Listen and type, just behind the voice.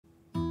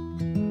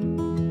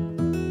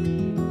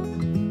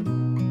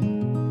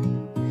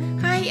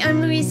Hi,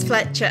 I'm Louise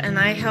Fletcher and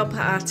I help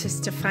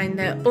artists to find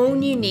their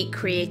own unique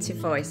creative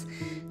voice.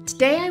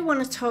 Today I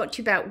want to talk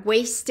to you about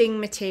wasting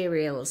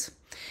materials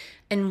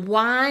and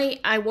why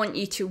I want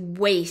you to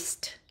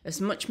waste as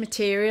much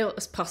material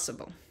as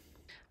possible.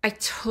 I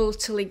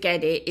totally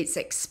get it. It's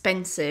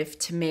expensive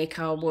to make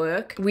our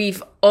work.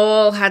 We've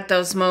all had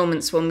those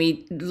moments when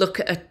we look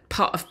at a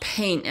pot of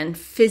paint and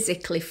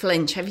physically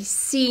flinch. Have you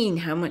seen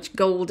how much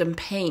golden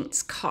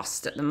paints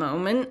cost at the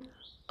moment?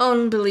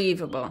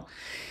 Unbelievable.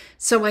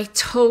 So I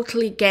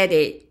totally get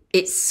it.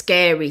 It's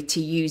scary to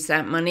use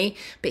that money.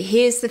 But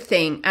here's the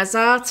thing. As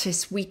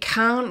artists, we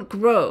can't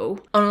grow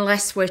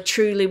unless we're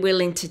truly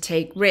willing to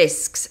take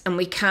risks. And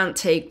we can't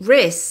take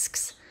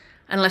risks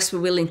unless we're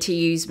willing to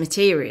use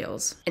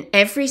materials. And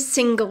every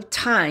single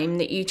time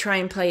that you try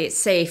and play it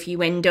safe,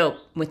 you end up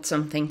with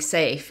something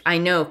safe. I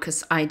know,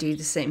 because I do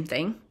the same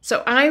thing.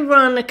 So I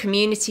run a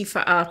community for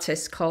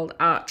artists called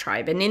Art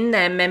Tribe, and in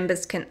there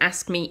members can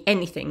ask me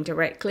anything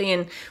directly.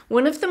 And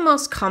one of the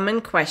most common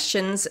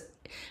questions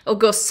will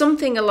go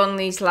something along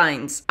these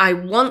lines. I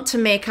want to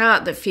make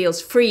art that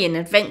feels free and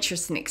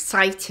adventurous and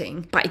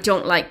exciting, but I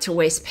don't like to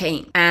waste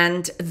paint.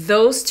 And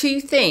those two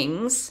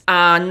things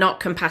are not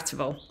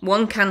compatible.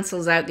 One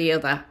cancels out the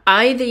other.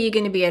 Either you're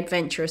going to be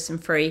adventurous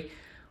and free,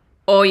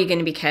 or you're going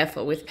to be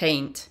careful with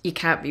paint. You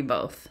can't be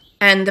both.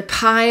 And the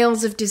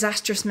piles of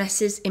disastrous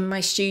messes in my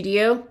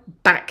studio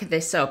back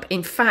this up.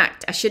 In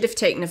fact, I should have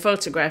taken a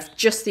photograph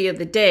just the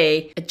other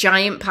day. A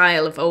giant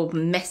pile of old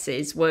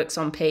messes, works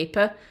on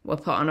paper, were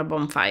put on a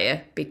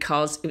bonfire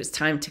because it was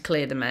time to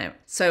clear them out.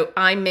 So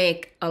I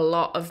make a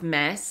lot of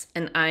mess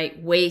and I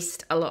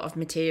waste a lot of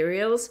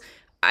materials.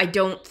 I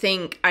don't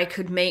think I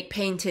could make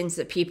paintings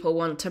that people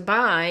want to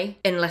buy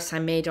unless I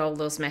made all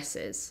those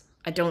messes.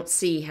 I don't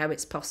see how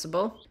it's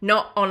possible.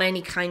 Not on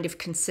any kind of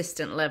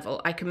consistent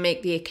level. I can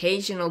make the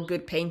occasional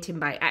good painting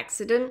by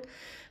accident,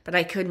 but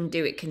I couldn't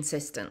do it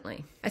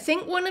consistently. I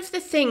think one of the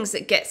things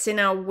that gets in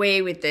our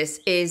way with this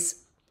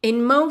is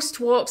in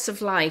most walks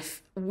of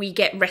life, we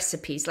get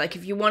recipes. Like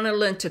if you want to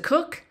learn to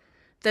cook,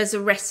 there's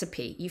a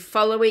recipe. You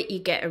follow it, you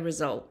get a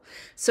result.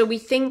 So we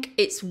think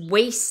it's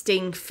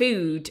wasting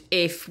food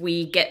if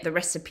we get the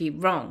recipe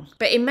wrong.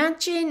 But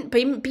imagine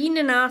being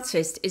an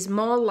artist is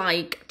more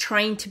like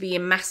trying to be a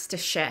master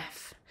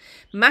chef.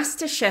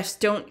 Master chefs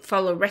don't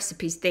follow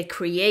recipes, they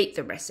create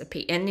the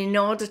recipe. And in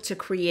order to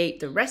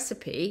create the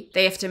recipe,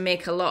 they have to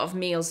make a lot of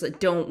meals that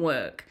don't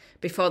work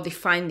before they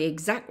find the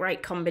exact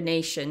right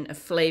combination of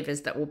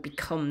flavors that will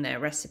become their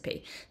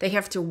recipe. They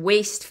have to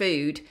waste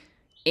food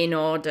in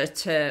order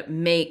to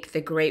make the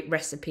great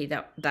recipe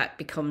that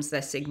becomes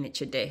their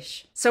signature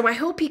dish. So I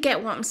hope you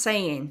get what I'm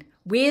saying.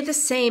 We're the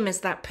same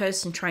as that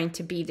person trying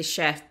to be the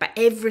chef, but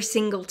every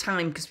single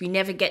time, because we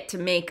never get to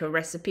make a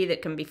recipe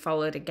that can be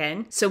followed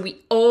again. So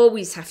we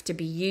always have to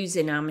be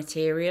using our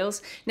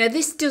materials. Now,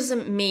 this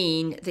doesn't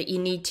mean that you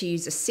need to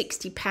use a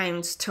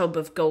 60-pound tub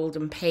of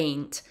golden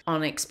paint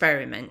on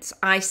experiments.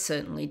 I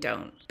certainly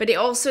don't. But it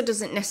also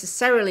doesn't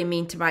necessarily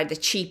mean to buy the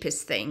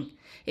cheapest thing.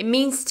 It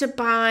means to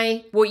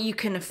buy what you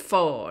can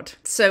afford.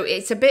 So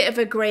it's a bit of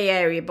a grey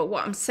area, but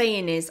what I'm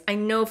saying is I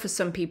know for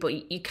some people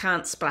you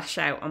can't splash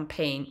out on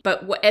paint,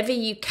 but whatever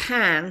you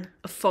can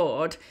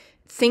afford,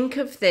 think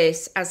of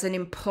this as an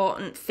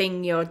important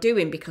thing you're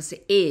doing because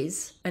it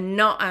is, and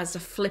not as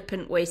a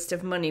flippant waste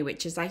of money,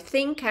 which is I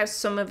think how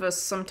some of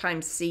us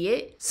sometimes see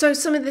it. So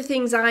some of the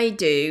things I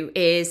do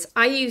is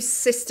I use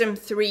System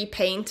 3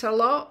 paint a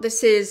lot.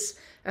 This is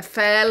a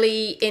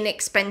fairly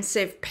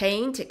inexpensive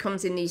paint. It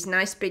comes in these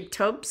nice big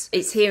tubs.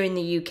 It's here in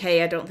the UK.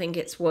 I don't think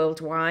it's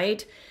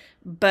worldwide,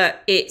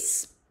 but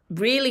it's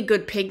really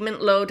good pigment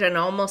load in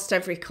almost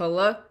every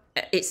color.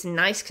 It's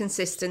nice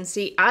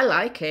consistency. I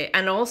like it.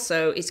 And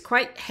also it's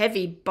quite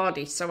heavy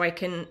body, so I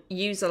can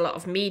use a lot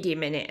of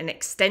medium in it and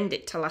extend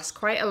it to last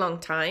quite a long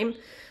time.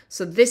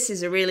 So this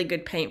is a really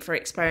good paint for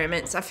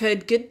experiments. I've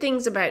heard good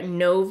things about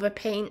Nova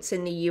paints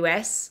in the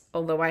US,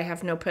 although I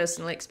have no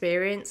personal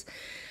experience.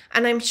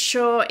 And I'm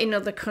sure in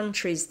other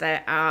countries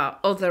there are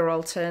other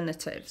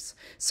alternatives.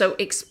 So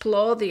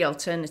explore the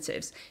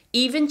alternatives.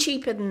 Even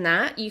cheaper than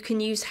that, you can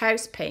use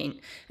house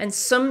paint. And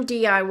some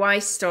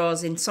DIY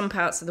stores in some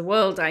parts of the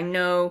world I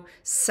know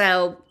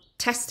sell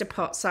tester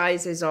pot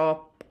sizes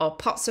or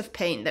pots of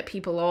paint that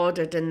people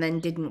ordered and then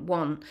didn't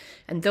want.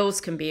 And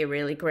those can be a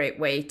really great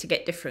way to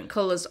get different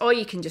colours. Or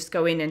you can just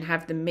go in and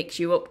have them mix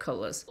you up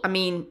colours. I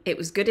mean, it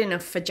was good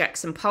enough for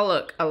Jackson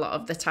Pollock a lot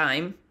of the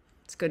time.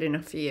 It's good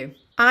enough for you.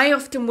 I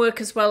often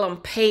work as well on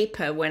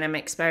paper when I'm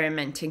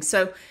experimenting.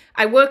 So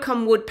I work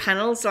on wood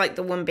panels like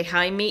the one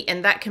behind me,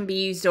 and that can be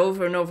used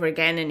over and over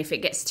again. And if it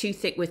gets too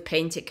thick with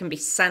paint, it can be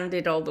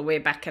sanded all the way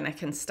back and I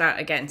can start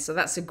again. So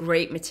that's a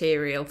great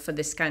material for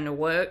this kind of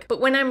work.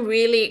 But when I'm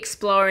really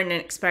exploring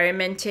and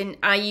experimenting,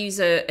 I use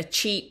a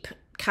cheap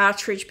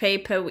cartridge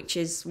paper, which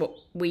is what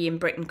we in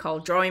Britain call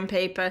drawing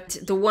paper.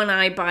 The one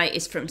I buy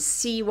is from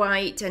Sea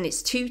White and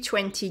it's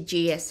 220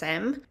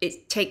 GSM.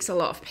 It takes a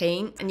lot of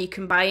paint and you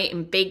can buy it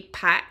in big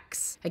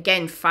packs.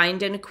 Again,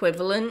 find an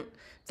equivalent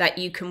that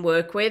you can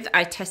work with.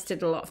 I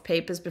tested a lot of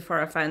papers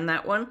before I found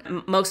that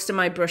one. Most of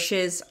my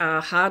brushes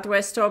are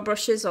hardware store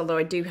brushes, although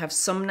I do have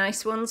some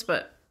nice ones,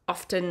 but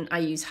often I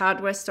use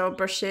hardware store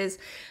brushes.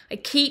 I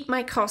keep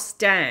my costs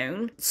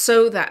down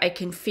so that I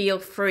can feel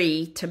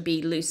free to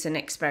be loose and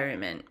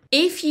experiment.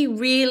 If you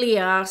really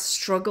are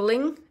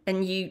struggling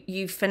and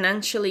you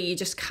financially, you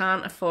just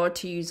can't afford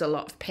to use a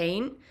lot of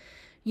paint,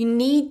 you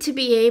need to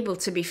be able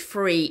to be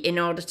free in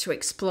order to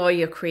explore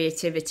your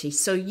creativity.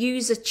 So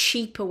use a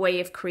cheaper way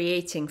of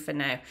creating for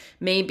now.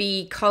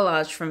 Maybe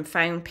collage from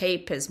found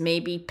papers,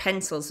 maybe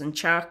pencils and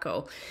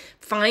charcoal.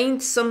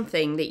 Find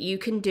something that you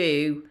can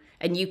do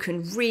and you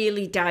can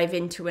really dive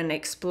into and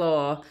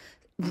explore,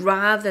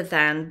 rather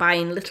than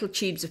buying little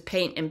tubes of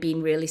paint and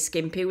being really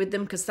skimpy with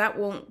them, because that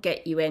won't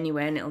get you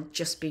anywhere and it'll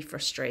just be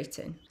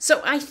frustrating.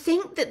 So I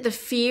think that the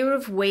fear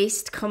of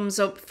waste comes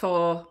up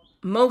for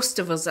most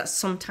of us at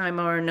some time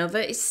or another.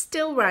 It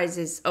still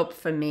rises up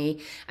for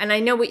me, and I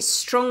know it's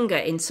stronger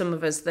in some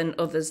of us than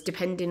others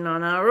depending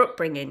on our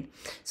upbringing.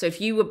 So if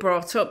you were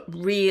brought up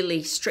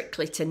really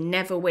strictly to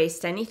never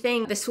waste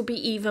anything, this will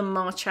be even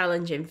more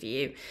challenging for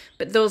you.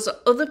 But those are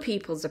other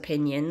people's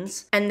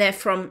opinions, and they're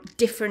from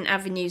different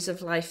avenues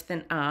of life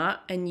than art,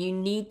 and you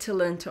need to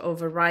learn to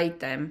override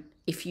them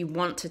if you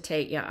want to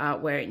take your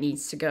art where it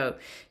needs to go.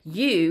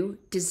 You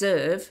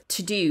deserve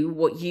to do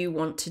what you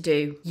want to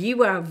do.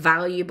 You are a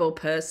valuable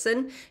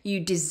person. You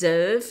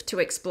deserve to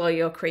explore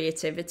your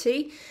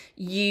creativity.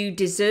 You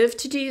deserve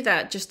to do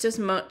that just as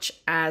much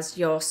as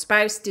your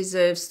spouse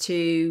deserves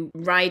to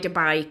ride a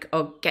bike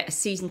or get a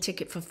season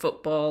ticket for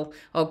football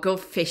or go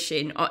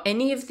fishing or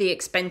any of the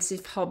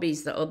expensive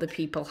hobbies that other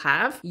people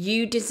have.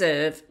 You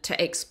deserve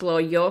to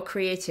explore your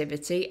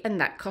creativity, and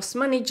that costs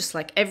money just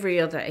like every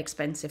other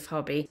expensive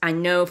hobby. I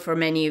know for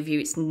many of you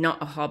it's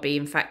not a hobby.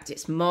 In fact,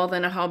 it's more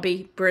than a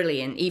hobby.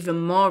 Brilliant. Even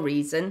more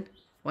reason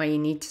why you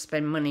need to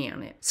spend money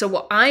on it. So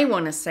what I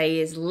want to say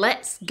is,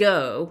 let's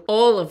go,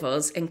 all of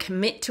us, and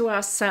commit to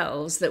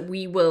ourselves that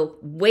we will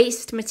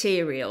waste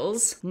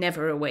materials,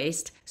 never a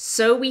waste,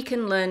 so we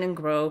can learn and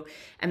grow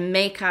and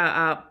make our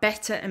art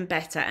better and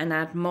better and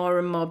add more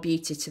and more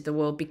beauty to the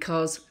world,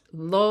 because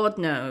Lord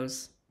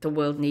knows the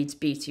world needs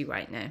beauty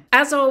right now.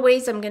 As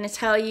always, I'm going to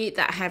tell you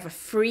that I have a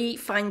free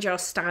Find Your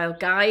Style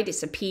guide.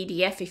 It's a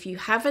PDF. If you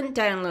haven't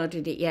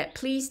downloaded it yet,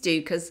 please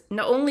do, because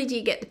not only do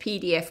you get the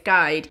PDF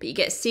guide, but you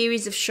get a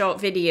series of short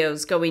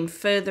videos going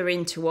further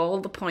into all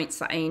the points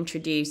that I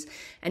introduce.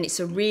 And it's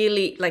a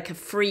really like a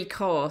free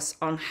course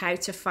on how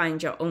to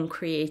find your own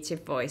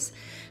creative voice.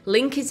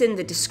 Link is in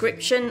the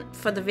description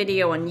for the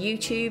video on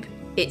YouTube.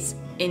 It's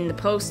in the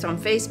post on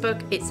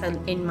Facebook. It's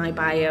in my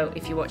bio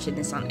if you're watching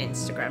this on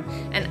Instagram.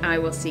 And I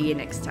will see you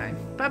next time.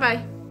 Bye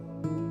bye.